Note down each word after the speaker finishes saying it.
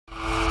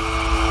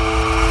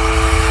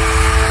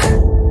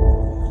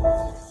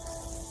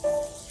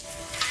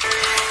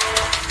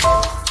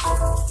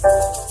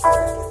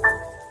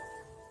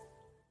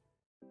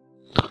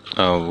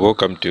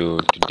welcome to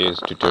today's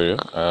tutorial.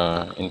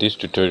 In this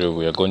tutorial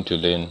we are going to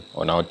learn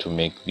on how to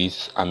make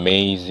this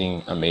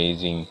amazing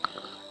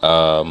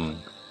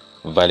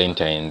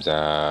Valentine's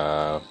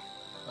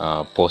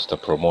poster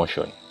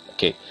promotion.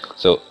 Okay,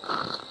 so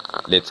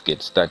let's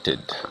get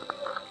started.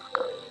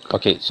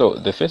 Okay, so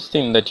the first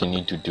thing that you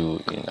need to do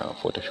in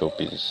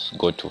Photoshop is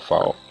go to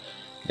File,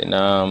 then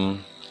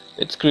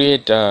let's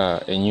create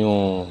a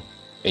new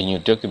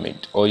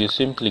document, or you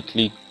simply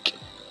click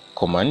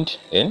Command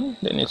N,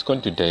 then it's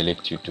going to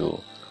direct you to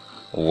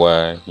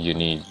where you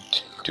need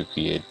to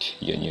create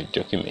your new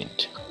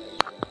document.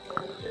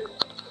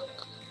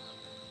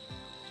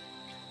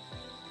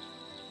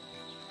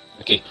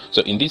 Okay,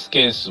 so in this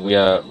case we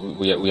are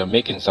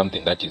making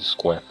something that is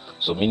square,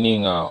 so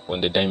meaning on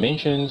the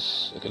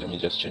dimensions, okay, let me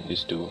just change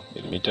this to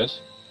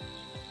millimeters.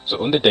 So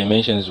on the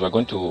dimensions we're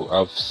going to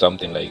have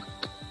something like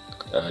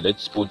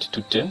let's put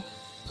 210.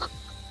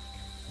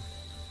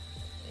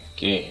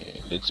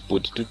 Okay, let's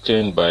put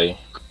 210 by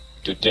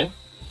 210.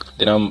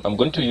 Then I'm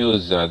going to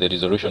use the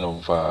resolution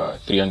of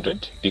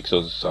 300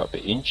 pixels per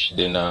inch.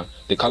 Then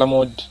the color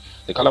mode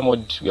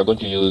we are going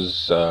to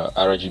use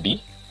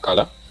RGB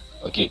color.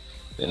 Okay,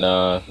 then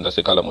that's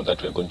the color mode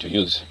that we are going to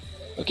use.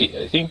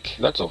 Okay, I think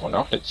that's all for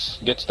now. Let's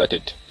get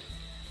started.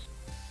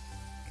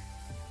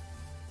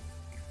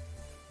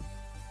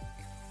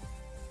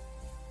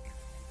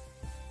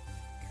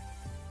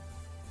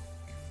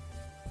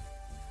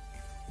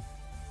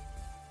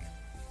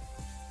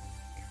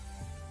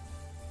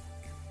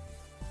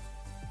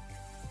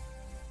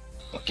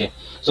 Okay,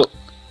 so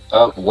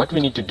what we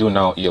need to do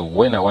now here,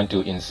 when I want to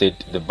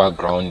insert the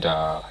background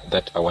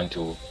that I want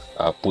to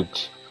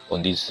put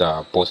on this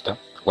poster,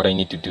 what I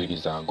need to do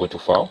is go to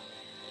File,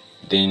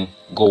 then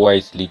go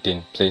wisely,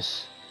 then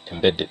place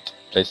embedded,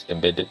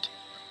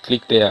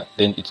 click there,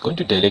 then it's going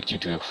to direct you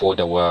to a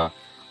folder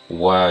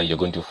where you're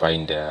going to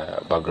find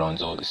the background.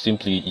 So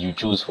simply you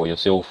choose for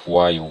yourself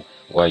where you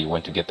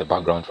want to get the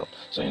background from.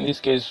 So in this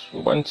case we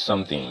want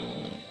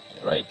something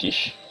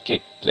rightish.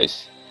 Okay,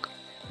 place,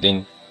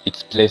 then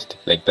it's placed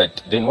like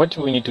that. Then what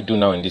we need to do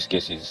now in this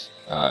case is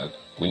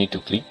we need to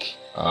click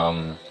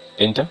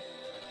enter,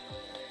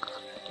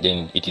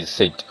 then it is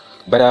set.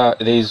 But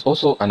there is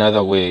also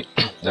another way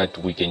that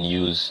we can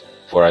use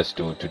for us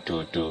to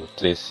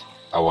place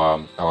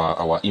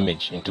our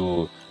image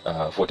into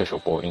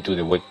Photoshop or into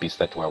the workpiece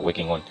that we are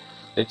working on.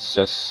 Let's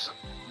just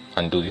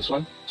undo this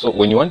one. So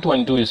when you want to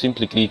undo, you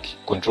simply click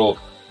control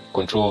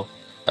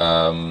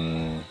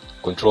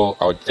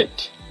alt Z.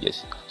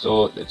 Yes,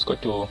 so let's go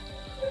to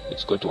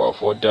our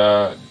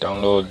folder,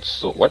 downloads.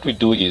 So what we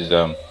do is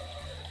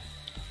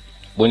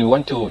when we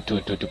want to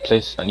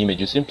place an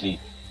image, you simply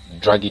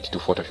drag it to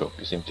Photoshop.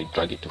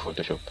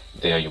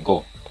 There you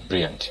go.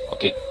 Brilliant.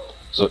 Okay,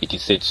 so it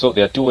is set. So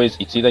there are two ways.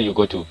 It's either you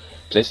go to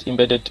place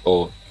embedded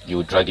or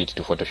you drag it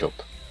to Photoshop.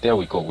 There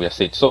we go, we are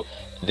set. So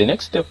the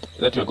next step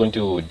that we're going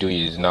to do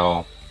is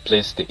now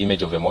place the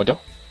image of a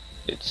model.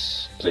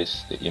 Let's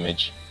place the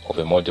image of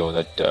a model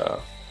that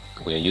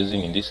we are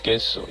using in this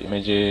case. So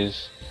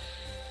images,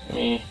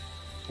 we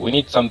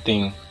need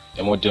something,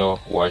 a model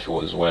what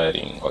was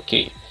wearing.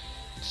 Okay,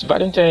 it's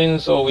Valentine,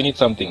 so we need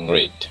something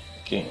red.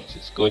 Okay, this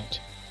is good.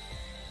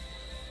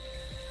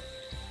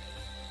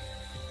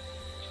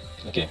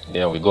 Okay,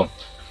 there we go.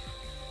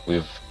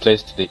 We've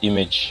placed the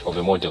image of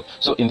a model.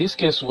 So in this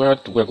case,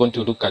 what we're going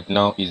to look at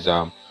now is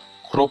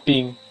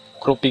cropping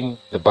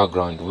the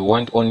background. We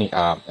want only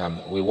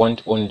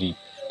the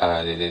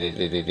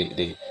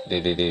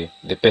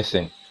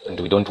person, and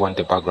we don't want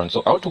the background.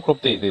 So how to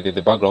crop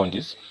the background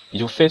is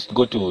you first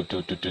go to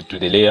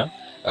the layer,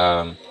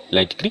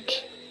 right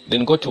click,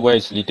 then go to where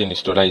it's written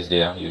rasterize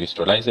there. You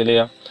rasterize the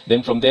layer.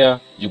 Then from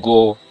there you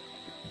go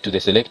to the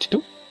select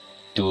tool,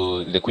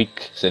 to the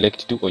quick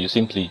select tool, or you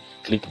simply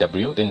click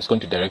W, then it's going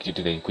to direct you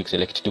to the quick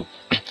select tool.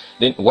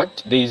 Then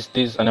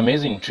there's an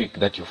amazing trick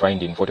that you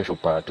find in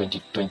Photoshop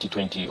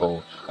 2020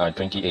 or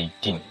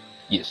 2018.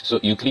 Yes, so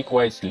you click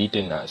where it's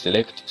written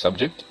select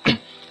subject,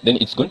 then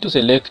it's going to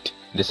select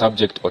the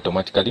subject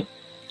automatically.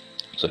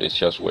 So let's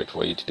just wait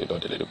for it to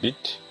load a little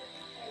bit.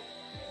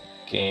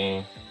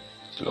 Okay,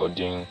 it's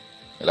loading.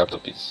 The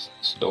laptop is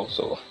slow,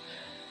 so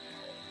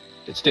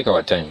let's take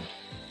our time.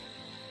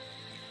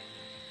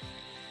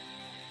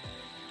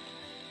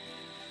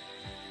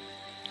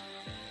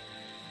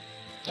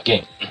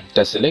 Okay, it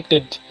has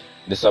selected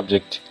the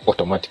subject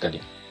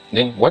automatically.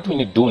 Then what we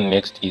need to do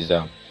next is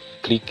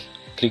click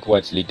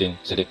what's written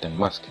select and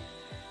mask.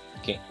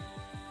 Okay,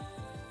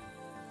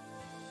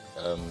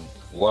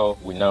 well,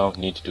 we now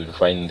need to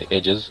define the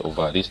edges of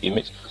this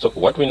image. So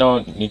what we now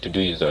need to do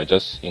is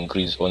just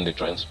increase on the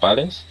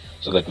transparency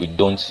so that we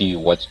don't see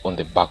what's on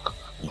the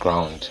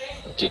background.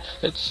 Okay,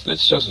 let's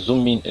just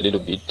zoom in a little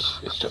bit.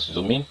 Let's just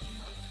zoom in.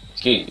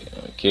 Okay,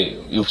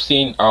 you've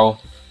seen how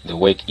the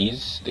work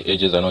is. The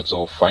edges are not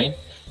so fine,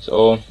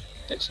 so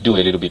let's do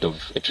a little bit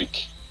of a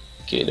trick.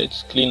 Okay,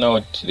 let's clean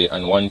out the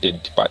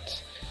unwanted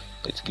parts.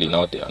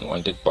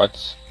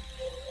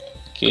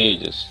 Okay,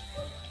 just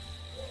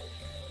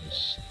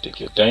take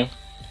your time.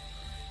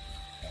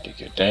 take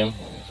your time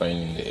when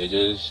finding the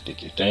edges,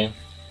 take your time.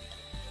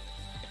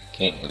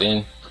 Okay, and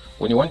then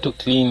when you want to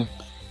clean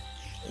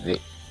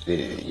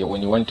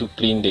when you want to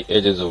clean the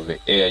edges of the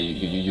air,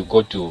 you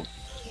go to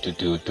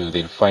the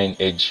refine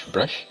edge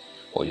brush,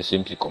 or you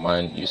simply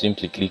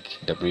click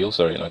W,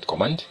 sorry, not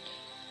command.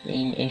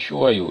 Then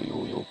ensure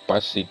you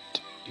pass it,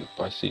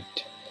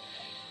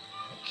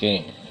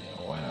 okay,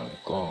 where we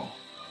go.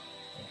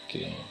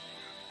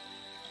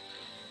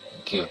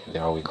 Okay,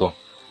 there we go,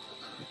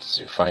 it's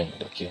refined.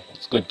 Okay,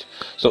 it's good.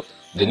 So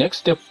the next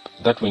step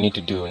that we need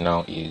to do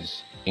now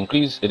is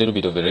increase a little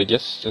bit of the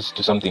radius, just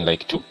to something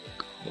like 2.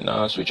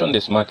 Now switch on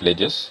the smart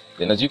radius.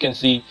 Then as you can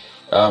see,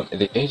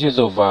 the edges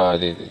of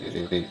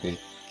the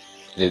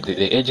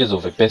edges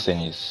of a person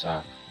is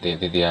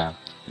they are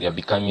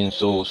becoming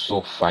so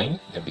fine.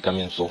 They're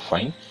becoming so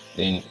fine.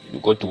 Then you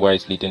go to where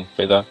it's written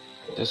feather,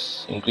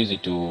 just increase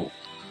it to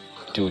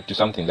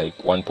something like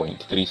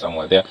 1.3,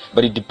 somewhere there.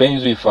 But it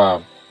depends with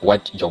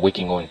what you're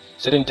working on.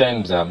 Certain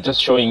times I'm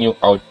just showing you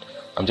how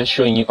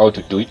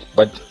to do it,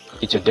 but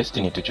it's your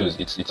destiny to choose.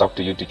 It's up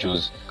to you to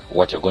choose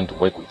what you're going to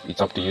work with.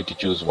 It's up to you to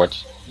choose what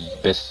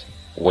best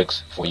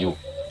works for you.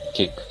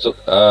 Okay, so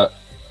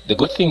the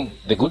good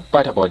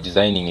part about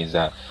designing is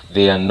that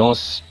you're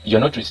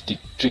not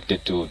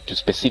restricted to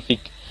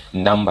specific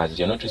numbers.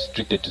 You're not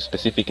restricted to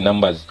specific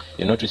numbers.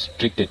 You're not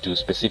restricted to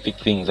specific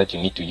things that you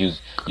need to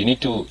use. You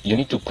need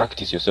to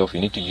practice yourself.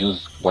 You need to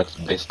use what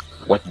best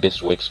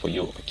works for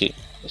you. Okay,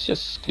 let's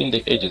just clean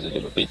the edges a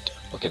little bit.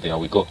 Okay, there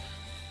we go.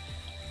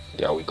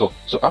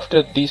 So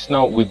after this,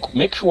 now we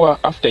make sure,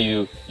 after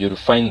you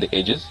refine the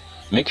edges,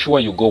 make sure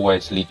you go where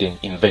it's written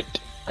invert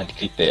and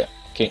click there.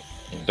 Okay,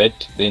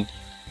 invert, then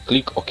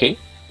click OK.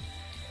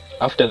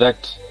 After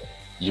that,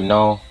 you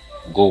now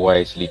go where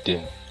it's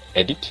written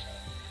edit.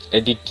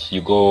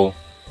 You go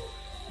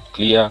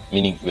clear,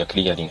 meaning we are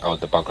clearing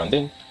out the background.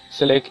 Then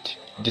select,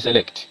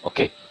 deselect.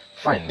 Okay,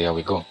 fine, there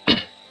we go.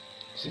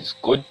 This is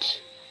good.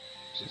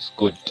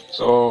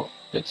 So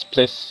let's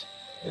place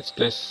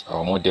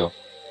our model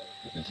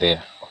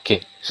there. Okay,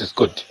 this is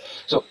good.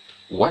 So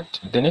what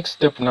the next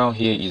step now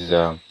here is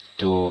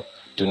to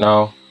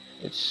now,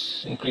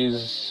 let's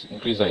increase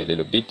that a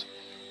little bit.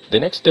 The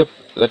next step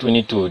that we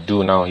need to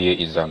do now here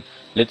is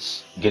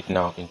let's get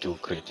now into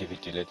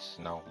creativity. Let's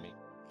now make.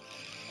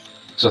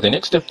 So the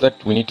next step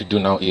that we need to do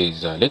now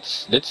is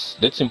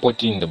let's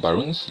import in the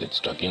balloons. Let's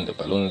drag in the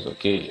balloons.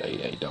 Okay,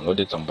 I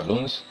downloaded some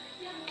balloons.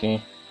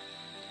 Okay,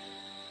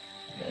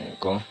 there you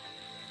go.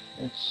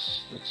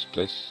 Let's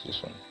place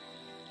this one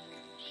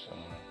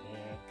somewhere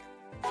here.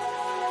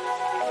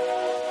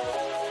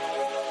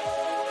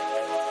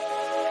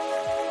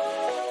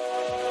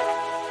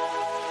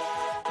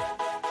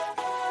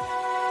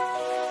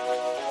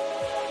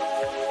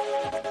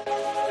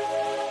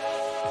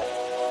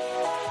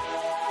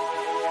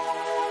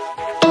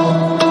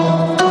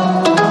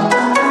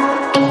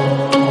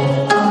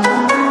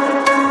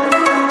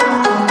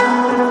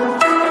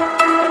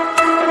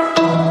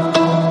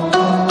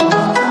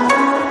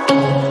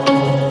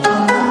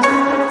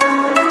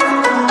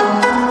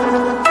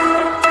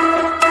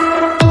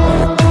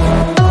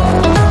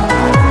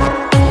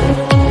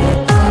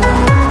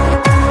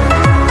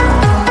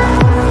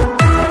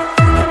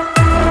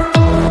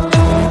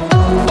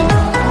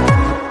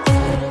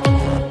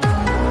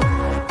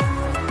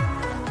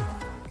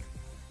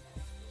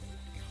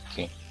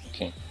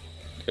 Okay,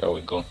 there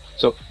we go.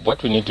 So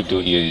what we need to do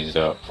here is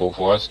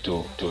for us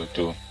to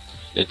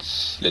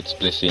let's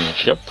place in a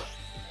shape.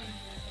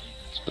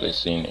 Let's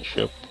place in a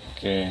shape.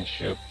 Okay,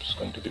 shape is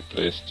going to be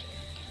placed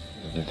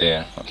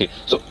there. Okay,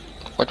 so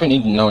what we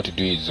need now to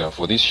do is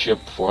for this shape,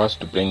 for us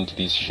to blend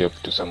this shape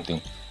to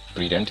something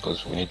brilliant,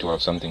 because we need to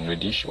have something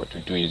reddish. What we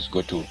do is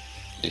go to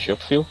the shape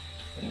fill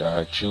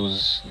and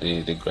choose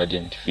the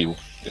gradient fill.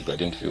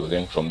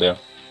 Then from there,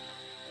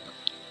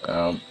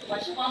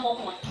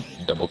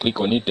 double click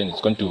on it, and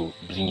it's going to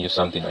bring you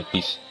something like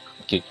this.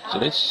 Okay, so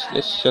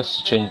let's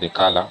just change the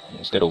color.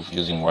 Instead of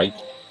using white,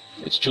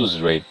 let's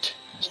choose red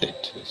instead.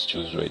 It's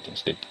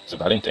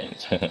valentine.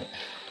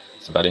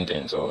 It's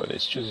valentine, so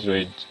let's choose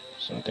red,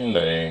 something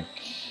like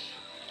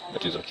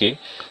that is okay.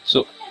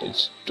 So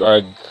let's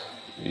drag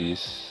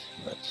this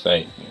that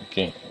side.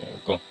 Okay, there we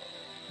go.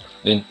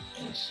 Then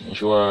let's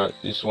ensure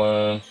this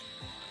one,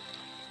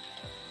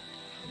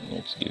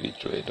 let's give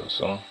it red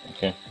also.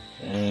 Okay,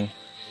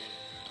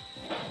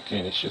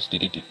 okay, let's just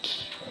delete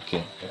it.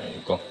 Okay, there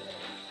you go.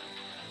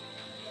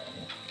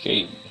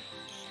 Okay,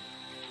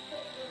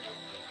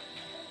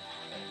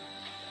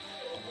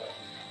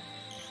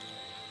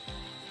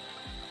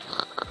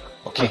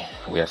 okay,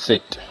 we are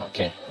set.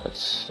 Okay,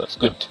 that's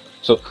good.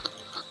 So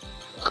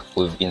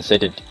we've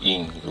inserted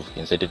in.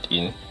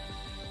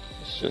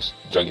 Let's just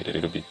drag it a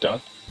little bit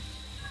down.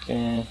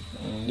 Okay,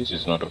 this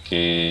is not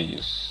okay.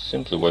 You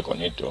simply work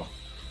on it, or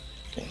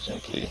okay,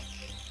 simply.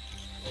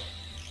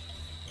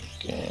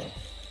 Okay.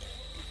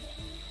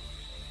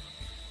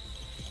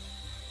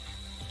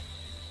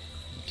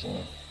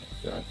 Okay,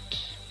 like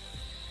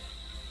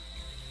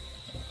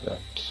that.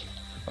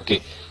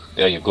 Okay,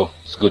 there you go.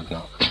 It's good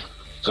now.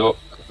 So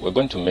we're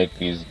going to make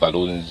these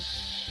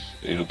balloons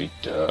a little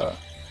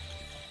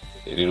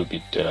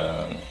bit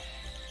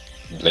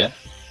blare.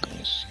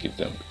 Let's give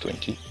them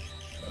 20.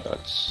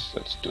 That's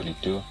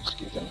 22. Let's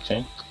give them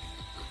 10.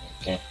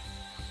 Okay.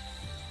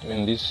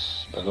 Even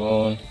this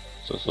balloon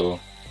is also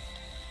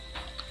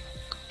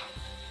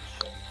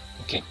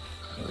okay.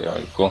 There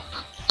we go.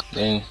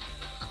 Then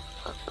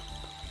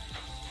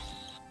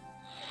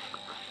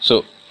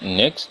so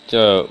next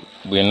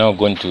we're now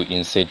going to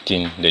insert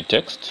in the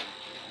text.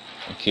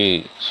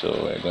 Okay, so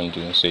we're going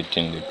to insert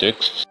in the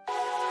text.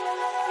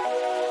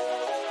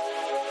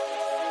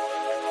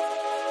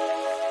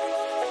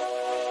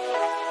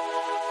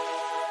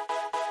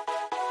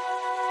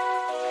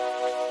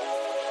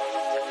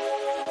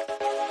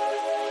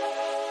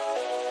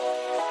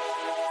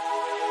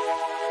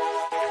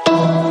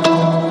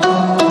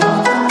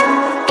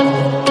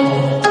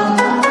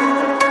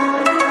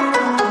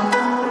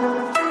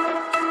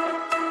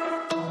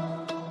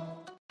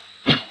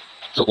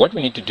 So what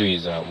we need to do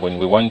is when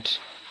we want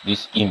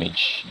this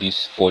image,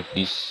 this the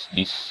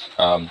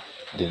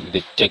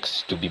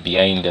text to be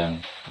behind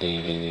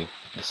the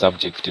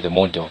subject, the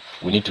model,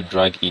 we need to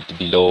drag it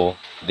below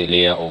the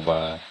layer of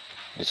the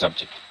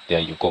subject. There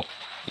you go.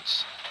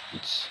 It's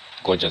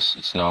gorgeous.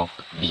 It's now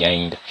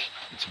behind.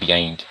 It's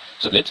behind.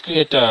 So let's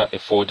create a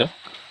folder.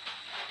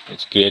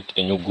 Let's create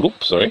a new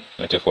group. Sorry,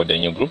 not a folder, a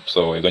new group.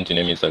 So we're going to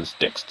name it as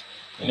text,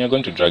 and you're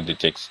going to drag the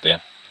text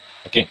there.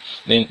 Okay,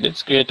 then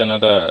let's create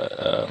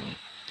another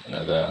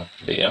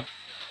layer,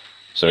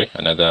 sorry,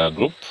 another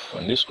group.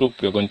 On this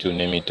group we're going to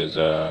name it as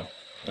a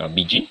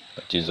BG,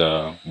 that is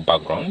a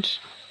background.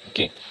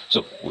 Okay,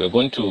 so we're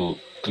going to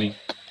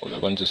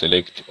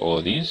select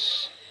all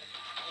these,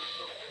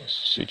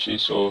 switch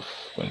this off,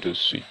 going to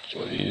switch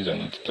all these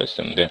and place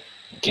them there.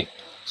 Okay,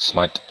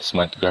 smart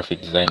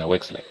graphic designer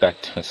works like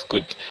that. That's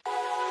good.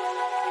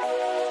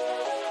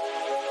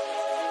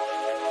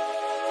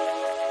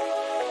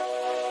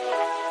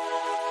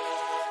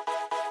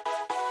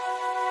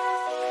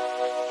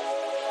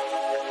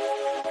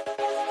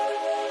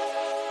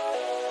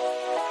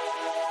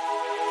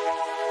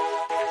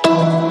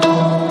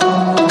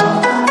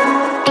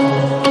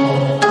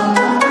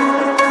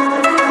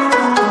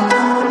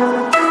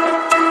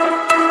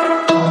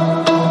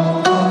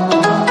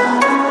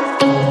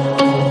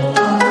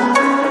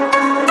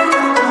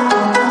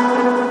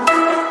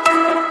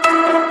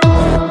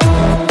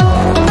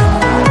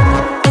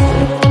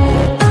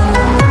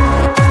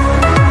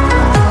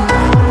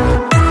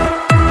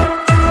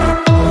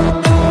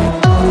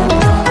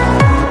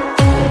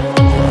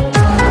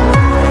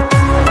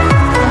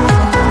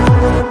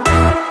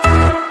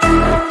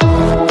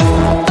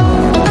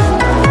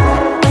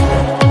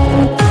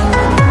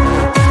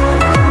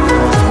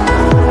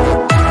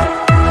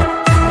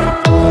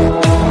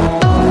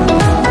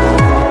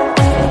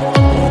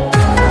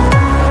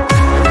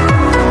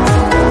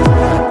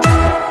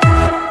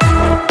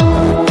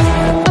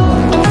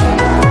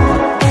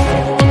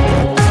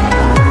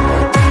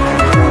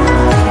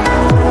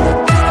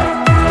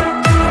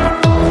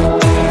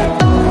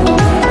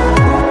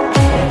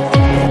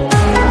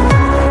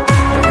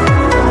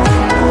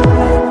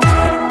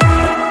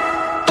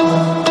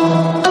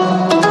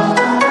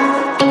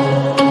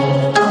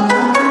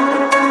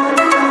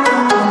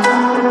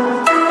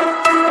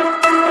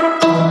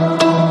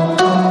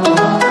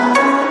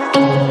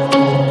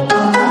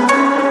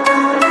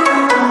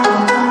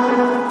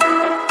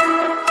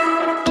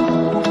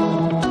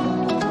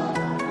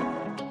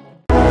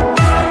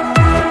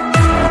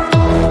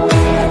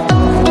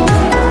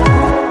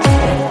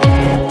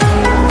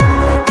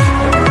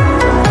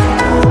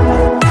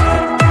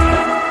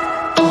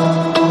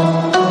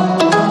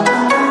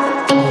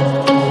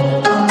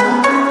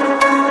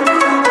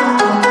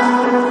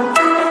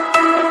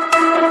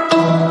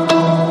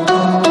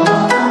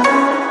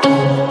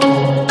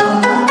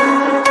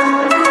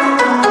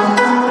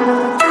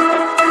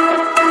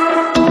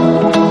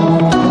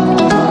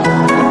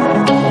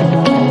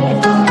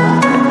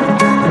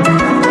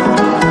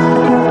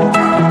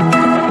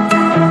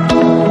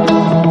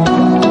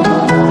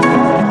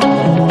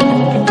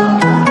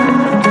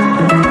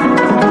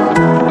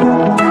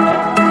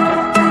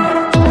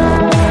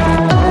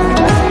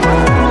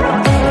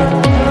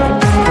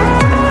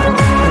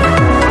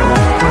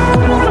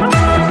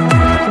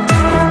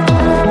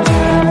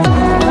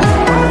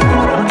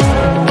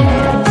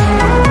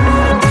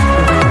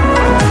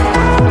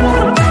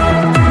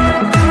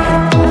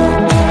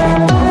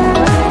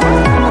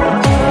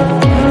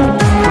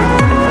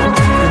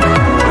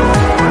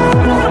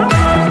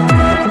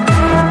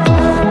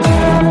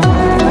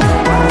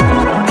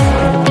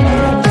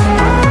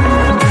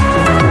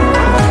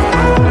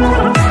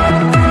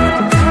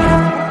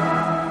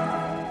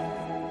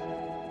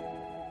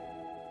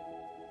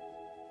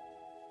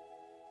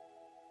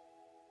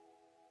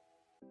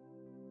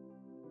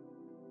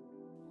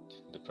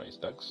 The price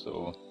tag.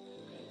 So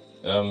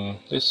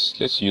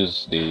let's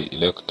use the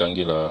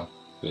rectangular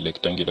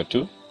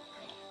tool.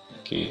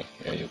 Okay,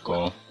 there you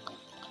go.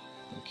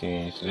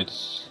 Okay, so it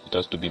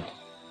has to be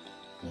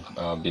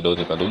below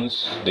the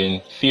balloons.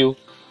 Then fill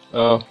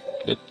uh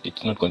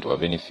it's not going to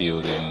have any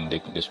fill. Then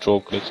the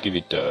stroke, let's give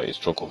it a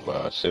stroke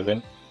of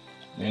 7,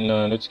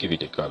 and let's give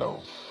it a color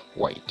of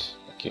white.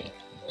 Okay,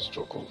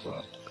 stroke of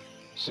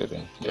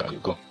 7. There you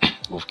go.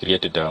 We've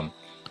created um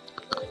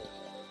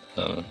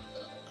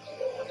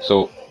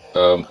so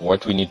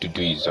what we need to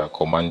do is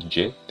command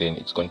J. Then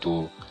it's going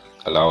to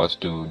allow us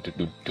to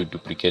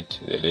duplicate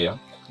the layer.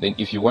 Then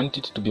if you want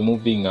it to be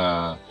moving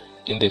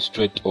in the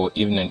straight or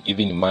even an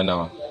even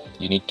manner,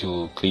 you need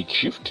to click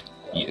shift.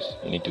 Yes,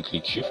 you need to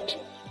click shift.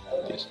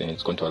 Yes, then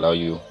it's going to allow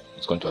you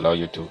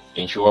to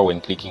ensure when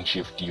clicking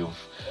shift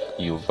you've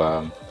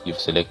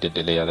selected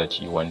the layer that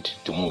you want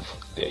to move.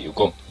 There you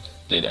go.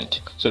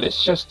 Brilliant. So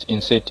let's just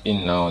insert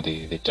in now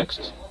the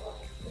text.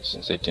 Let's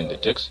insert in the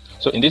text.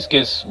 So in this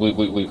case we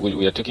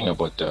are talking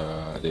about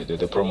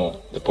the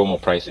promo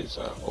prices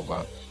of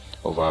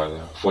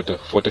our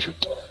photo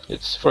shoot.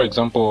 It's, for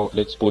example,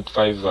 let's put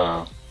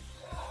 5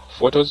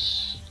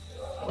 photos.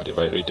 What have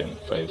I written?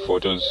 5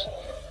 photos,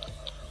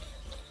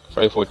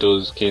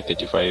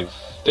 K35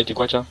 30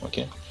 kwacha.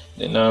 Okay,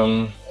 then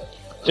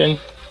 10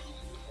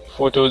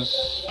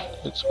 photos,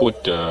 let's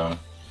put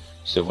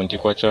 70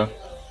 kwacha.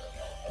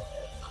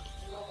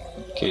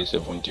 Okay,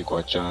 70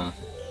 kwacha.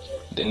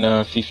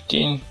 Then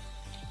 15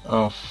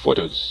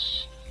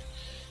 photos,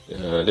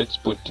 let's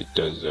put it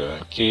as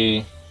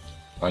K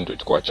 100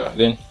 kwacha.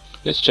 Then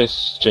let's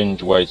just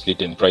change why it's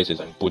written prices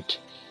and put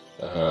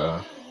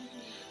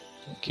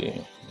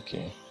okay,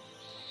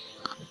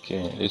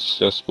 let's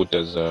just put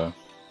as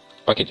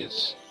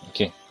packages.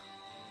 Okay,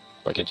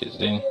 packages.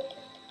 Then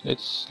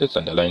let's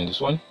underline this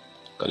one,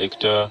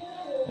 collector,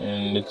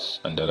 and let's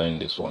underline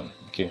this one.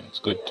 Okay, it's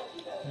good.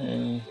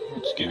 And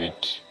let's give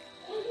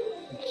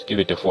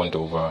it a font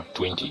of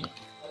 20.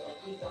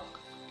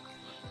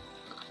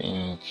 I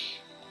think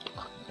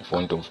a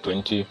font of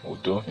 20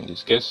 would do in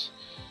this case.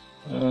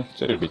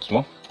 It's a little bit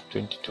small,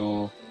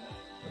 22.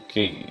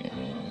 Okay,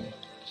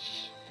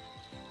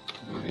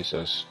 give this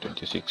as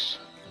 26.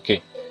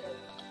 Okay,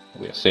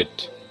 we are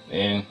set.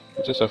 And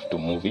we just have to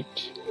move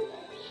it.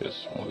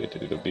 Just move it a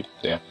little bit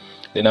there.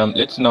 Then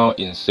let's now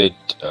insert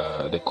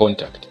the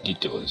contact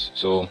details.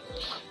 So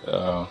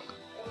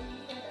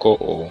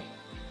call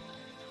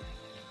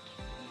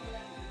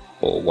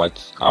or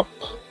WhatsApp.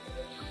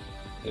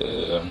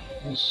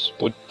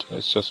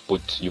 Let's just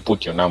put, you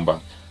put your number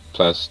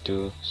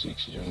 +2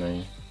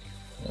 609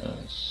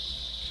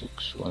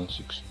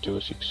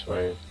 6162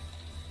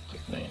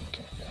 6559.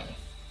 Okay.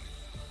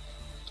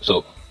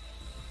 So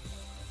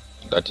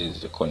that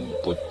is the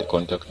put the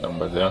contact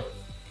number there.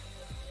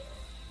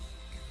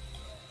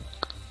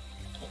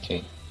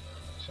 Okay,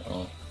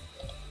 so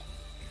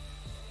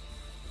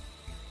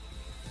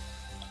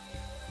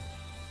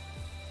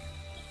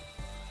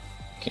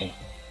okay,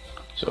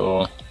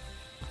 so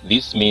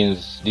this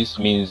means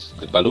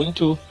the balloon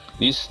tool,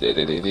 this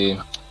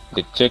the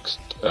text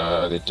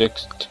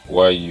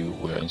while you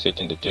were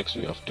inserting the text,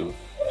 we have to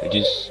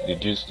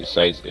reduce the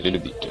size a little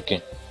bit.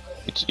 Okay,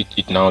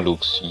 it now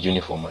looks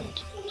uniform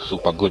and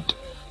super good.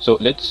 So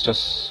let's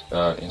just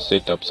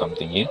insert up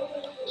something here.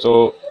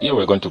 So here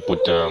we're going to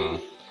put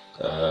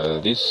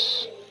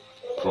this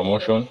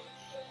promotion.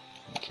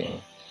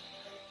 Okay,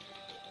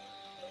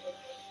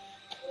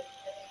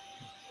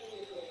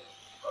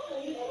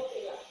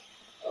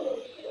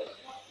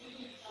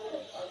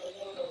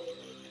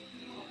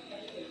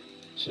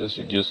 just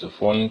reduce the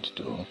font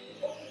to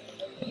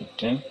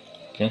 18.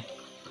 Okay,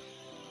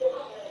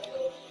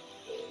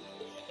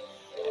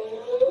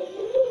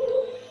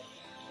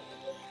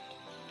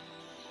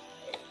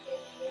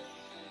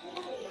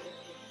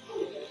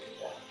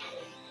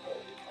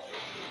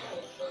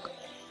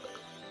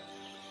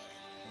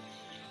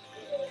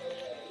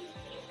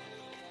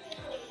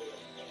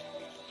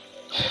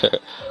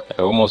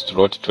 I almost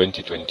wrote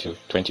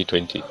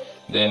 2020.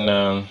 Then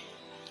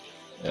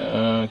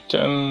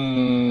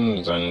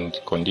terms and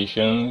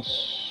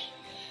conditions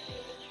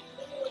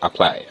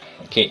apply.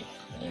 Okay,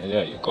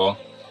 there you go.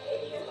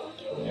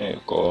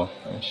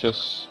 Let's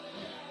just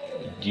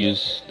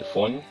reduce the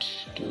font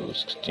to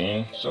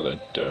 16 so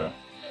that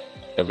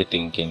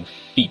everything can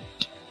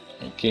fit.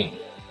 Okay,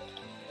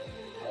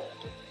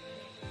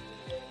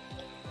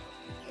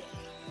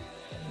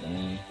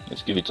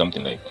 let's give it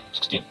something like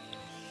 16.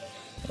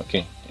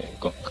 Okay, there you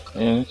go.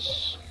 And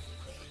let's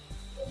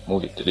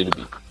move it a little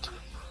bit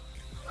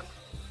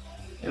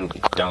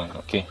down.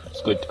 Okay,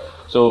 that's good.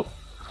 So in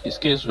this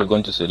case we're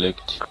going to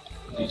select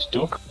these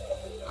two.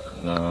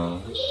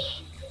 Now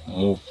let's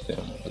move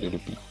them a little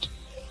bit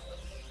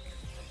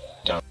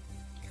down.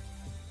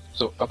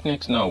 So up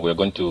next, now we're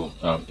going to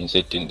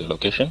insert in the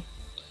location.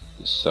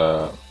 This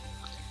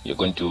you're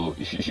going to,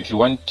 if you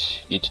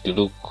want it to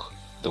look,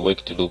 the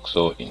work to look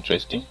so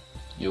interesting,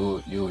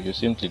 you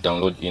simply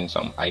download in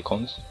some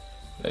icons.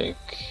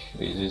 Like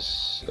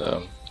this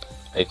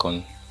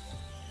icon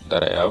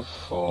that I have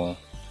for,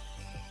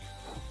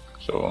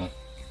 so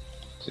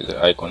this is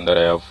the icon that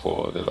I have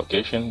for the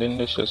location. Then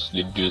let's just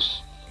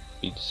reduce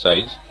its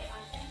size.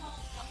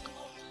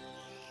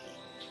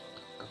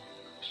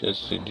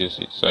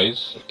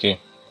 Okay,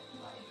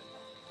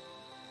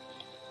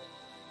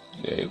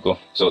 There you go.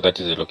 So that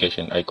is the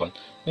location icon.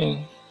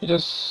 Then you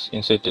just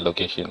insert the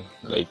location,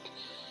 like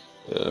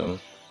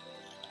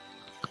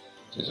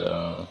this,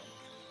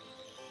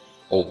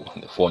 oh,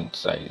 the font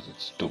size,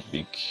 it's too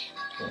big.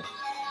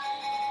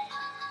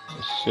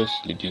 Let's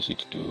just reduce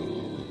it to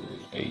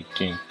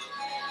 18.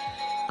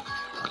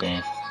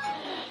 Okay.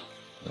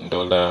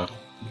 Dollar.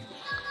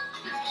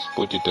 Let's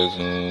put it as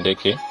in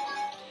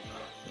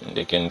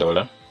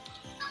dollar.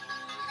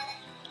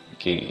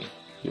 Okay.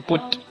 You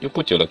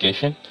put your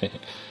location. You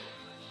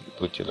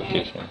put your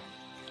location.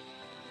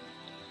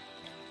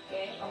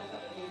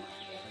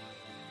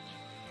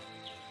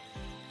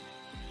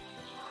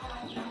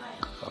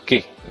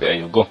 Okay, there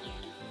you go.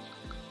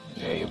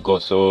 There you go.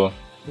 So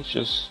let's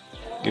just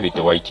give it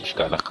a whitish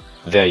color.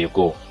 There you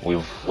go.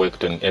 We've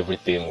worked on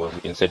everything. We've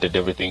inserted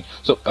everything.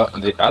 So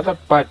the other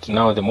part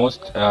now,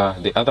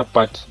 the other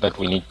part that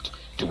we need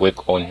to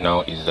work on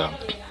now is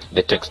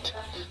the text.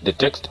 The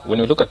text. When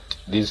we look at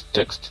this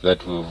text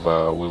that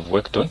we've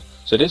worked on,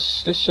 so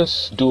let's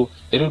just do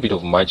a little bit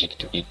of magic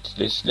to it.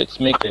 Let's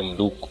make them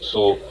look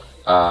so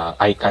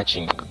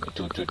eye-catching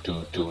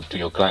to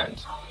your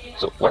clients.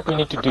 So what we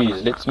need to do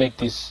is let's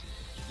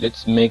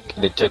make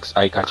the text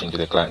eye-catching to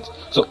the clients.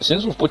 So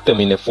since we've put them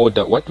in a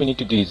folder, what we need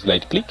to do is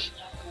right click,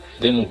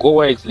 then go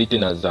where it's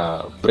written as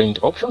brand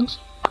options.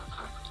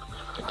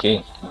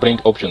 Okay,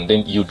 brand option.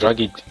 Then you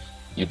drag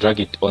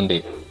it on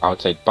the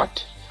outside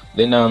part.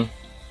 Then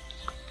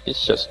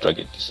let's just drag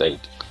it aside.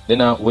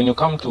 Then when you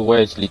come to where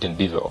it's written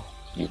bevel,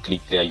 you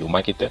click there, you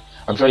mark it there.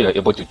 I'm sure you're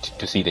able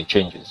to see the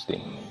changes.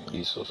 Then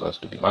this also has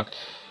to be marked.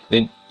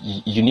 Then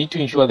you need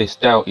to ensure the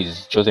style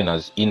is chosen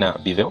as inner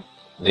bevel.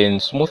 Then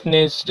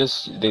smoothness,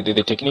 just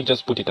the technique,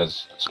 just put it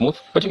as smooth,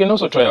 but you can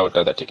also try out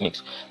other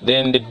techniques.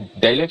 Then the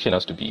direction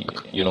has to be,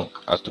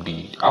 has to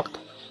be up.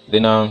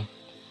 Then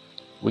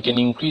we can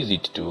increase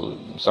it to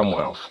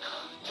somewhere of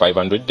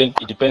 500. Then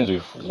it depends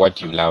with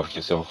what you love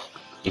yourself.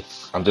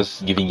 I'm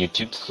just giving you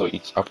tips, so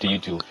it's up to you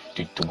to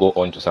go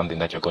on to something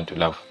that you're going to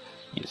love.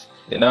 Yes.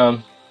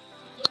 Then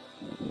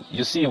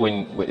you see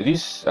when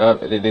this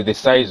the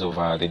size of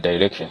the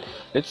direction,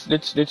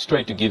 let's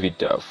try to give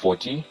it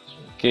 40.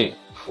 Okay,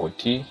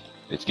 40.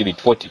 Let's give it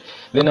 40.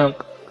 Then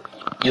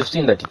you've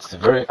seen that it's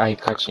very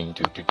eye-catching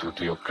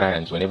to your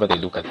clients. Whenever they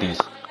look at this,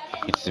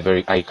 it's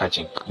very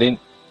eye-catching. Then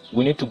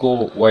we need to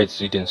go where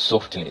it's written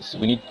softness.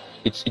 We need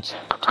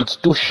it's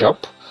too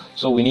sharp,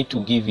 so we need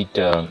to give it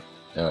a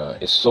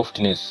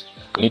softness.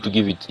 We need to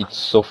give it its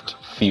soft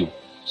feel.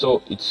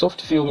 So its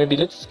soft feel, maybe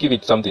let's give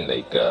it something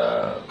like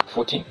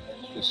 14.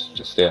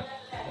 Just there.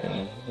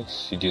 And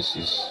let's reduce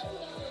this.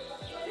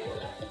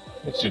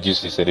 Let's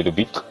reduce this a little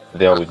bit.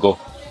 There we go.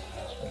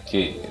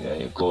 Okay, there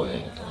you go.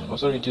 And you can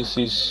also reduce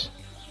this.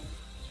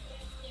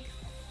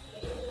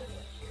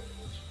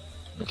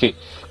 Okay,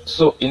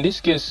 so in this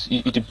case,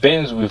 it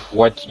depends with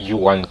what you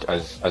want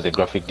as a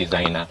graphic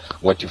designer,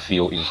 what you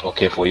feel is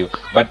okay for you.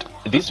 But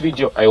this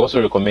video, I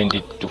also recommend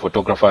it to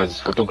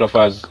photographers.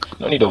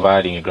 No need of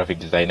hiring a graphic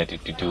designer to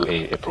do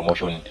a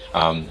promotion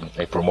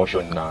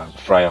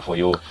flyer for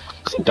you.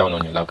 Sit down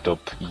on your laptop,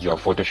 your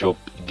Photoshop,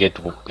 get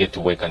to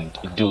work and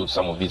do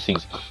some of these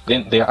things.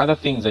 Then there are other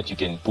things that you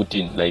can put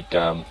in, like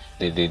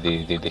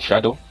the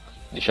shadow.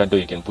 The shadow,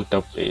 you can put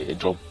up a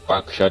drop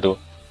back shadow.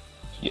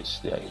 Yes,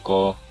 there you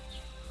go.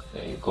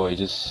 There you go. You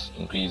just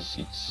increase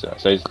its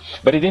size.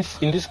 But in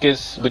this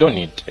case, we don't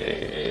need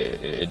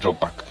a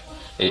drop back,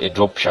 a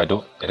drop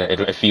shadow.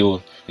 I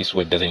feel this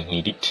work doesn't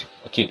need it.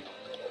 Okay,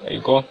 there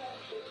you go.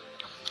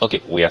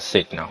 Okay, we are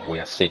set now. We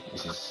are set.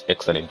 This is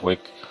excellent work.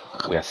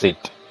 We are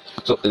set.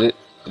 So the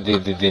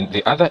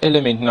other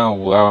element now,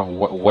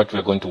 what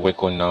we're going to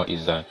work on now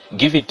is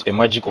give it a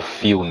magical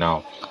feel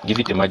now. Give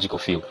it a magical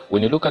feel.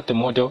 When you look at the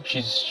model,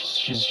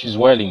 she's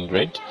wearing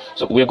red.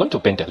 So we're going to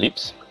paint her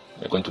lips.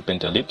 We're going to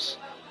paint her lips.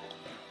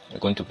 We're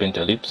going to paint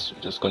her lips.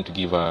 We're just going to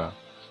give her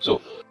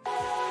so.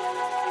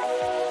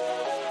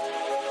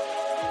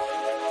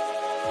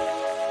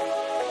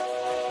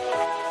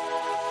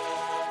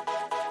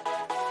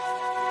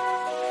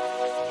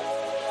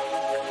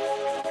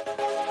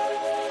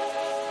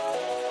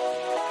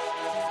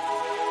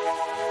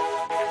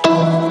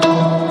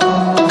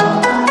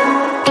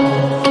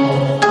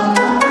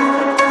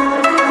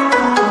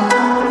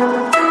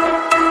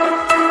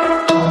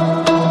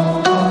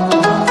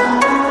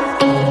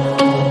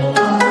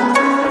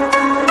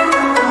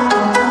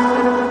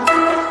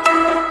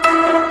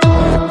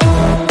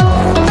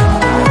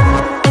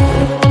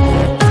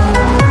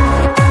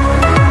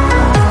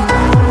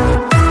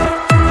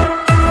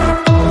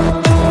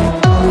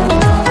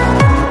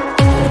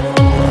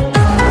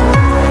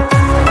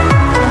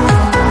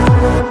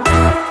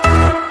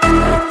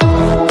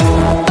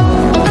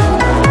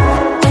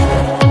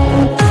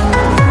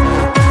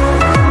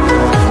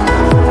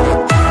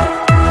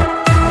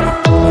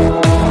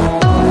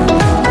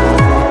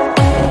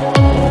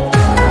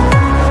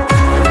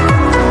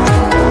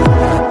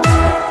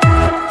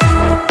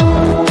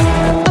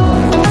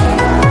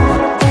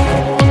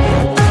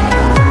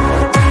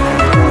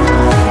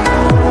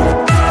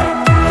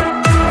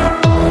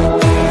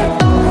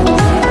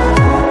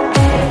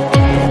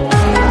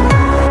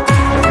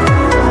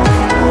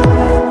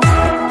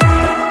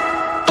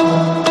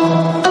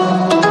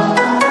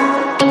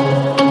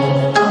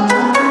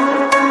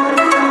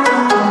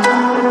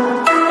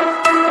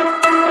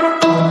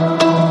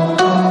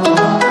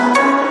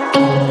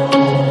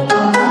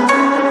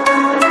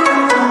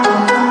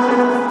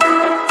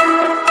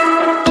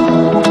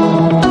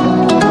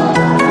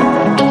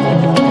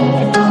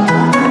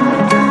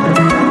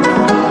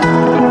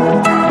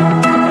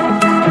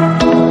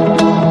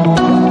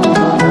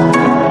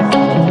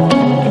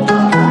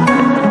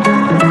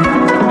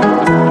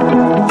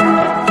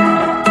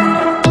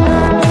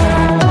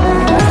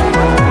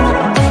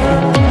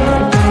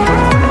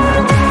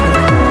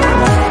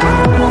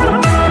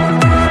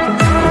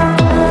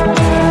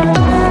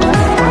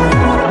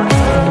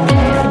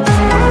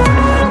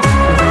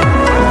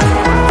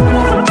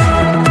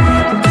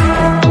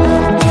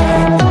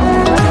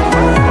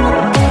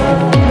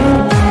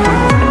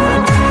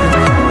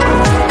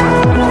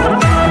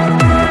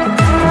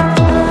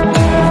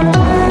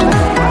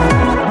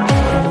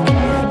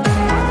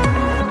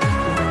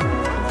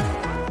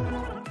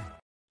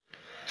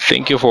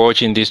 Thank you for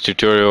watching this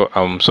tutorial.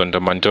 I'm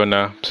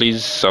Mandona.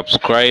 Please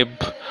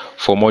subscribe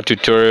for more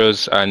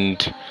tutorials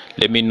and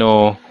let me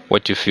know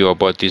what you feel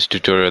about this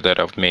tutorial that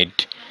I've made.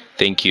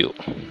 Thank you.